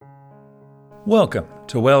Welcome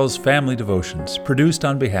to WELS Family Devotions, produced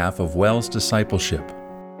on behalf of WELS Discipleship.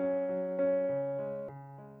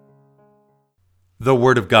 The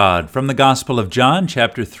Word of God from the Gospel of John,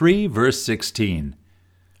 chapter 3, verse 16.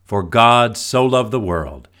 For God so loved the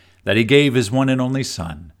world, that he gave his one and only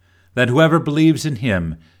Son, that whoever believes in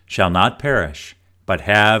him shall not perish, but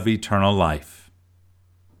have eternal life.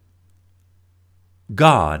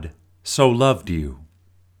 God so loved you.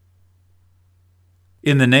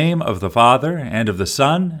 In the name of the Father, and of the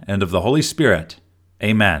Son, and of the Holy Spirit.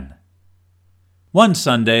 Amen. One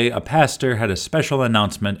Sunday, a pastor had a special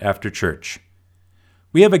announcement after church.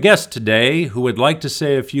 "We have a guest today who would like to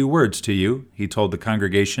say a few words to you," he told the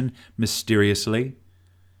congregation mysteriously.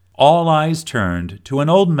 All eyes turned to an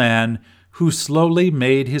old man who slowly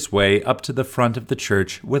made his way up to the front of the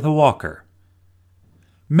church with a walker.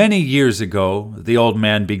 "Many years ago," the old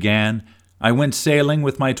man began, "I went sailing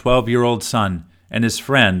with my 12-year-old son and his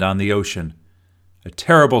friend on the ocean. A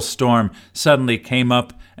terrible storm suddenly came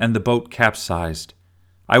up and the boat capsized.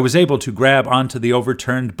 I was able to grab onto the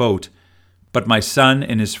overturned boat, but my son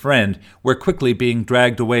and his friend were quickly being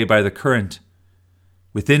dragged away by the current.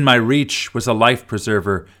 Within my reach was a life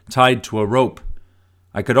preserver tied to a rope.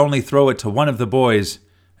 I could only throw it to one of the boys,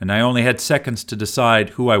 and I only had seconds to decide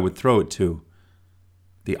who I would throw it to."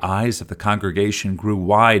 The eyes of the congregation grew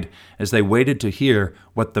wide as they waited to hear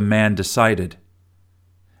what the man decided.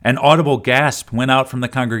 An audible gasp went out from the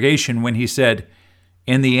congregation when he said,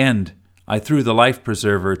 "In the end, I threw the life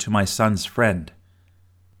preserver to my son's friend.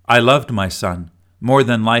 I loved my son more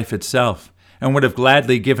than life itself and would have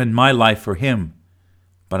gladly given my life for him.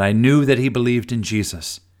 But I knew that he believed in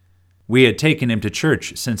Jesus. We had taken him to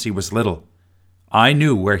church since he was little. I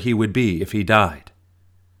knew where he would be if he died.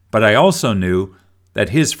 But I also knew that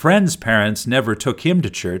his friend's parents never took him to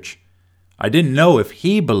church. I didn't know if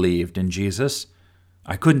he believed in Jesus.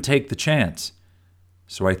 I couldn't take the chance,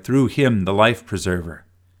 so I threw him the life preserver."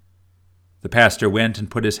 The pastor went and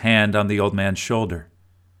put his hand on the old man's shoulder.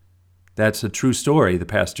 "That's a true story," the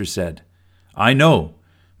pastor said. "I know,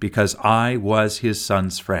 because I was his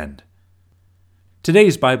son's friend."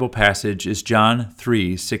 Today's Bible passage is John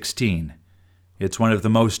 3:16. It's one of the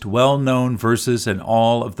most well-known verses in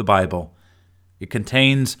all of the Bible. It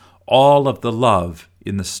contains all of the love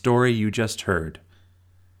in the story you just heard.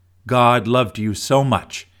 God loved you so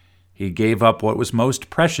much, he gave up what was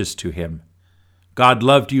most precious to him. God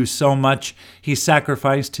loved you so much, he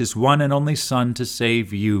sacrificed his one and only Son to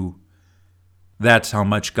save you. That's how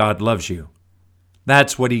much God loves you.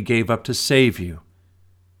 That's what he gave up to save you.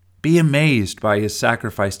 Be amazed by his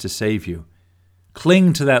sacrifice to save you.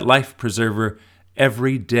 Cling to that life preserver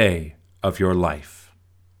every day of your life.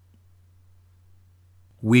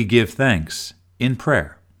 We give thanks in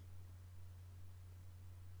prayer.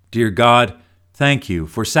 Dear God, thank you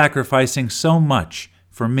for sacrificing so much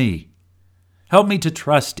for me. Help me to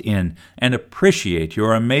trust in and appreciate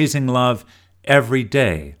your amazing love every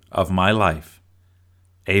day of my life.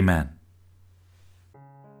 Amen.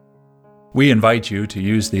 We invite you to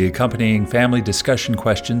use the accompanying family discussion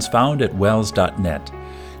questions found at wels.net.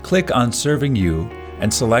 Click on Serving You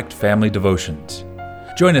and select Family Devotions.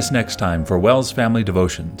 Join us next time for WELS Family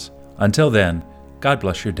Devotions. Until then, God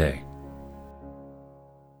bless your day.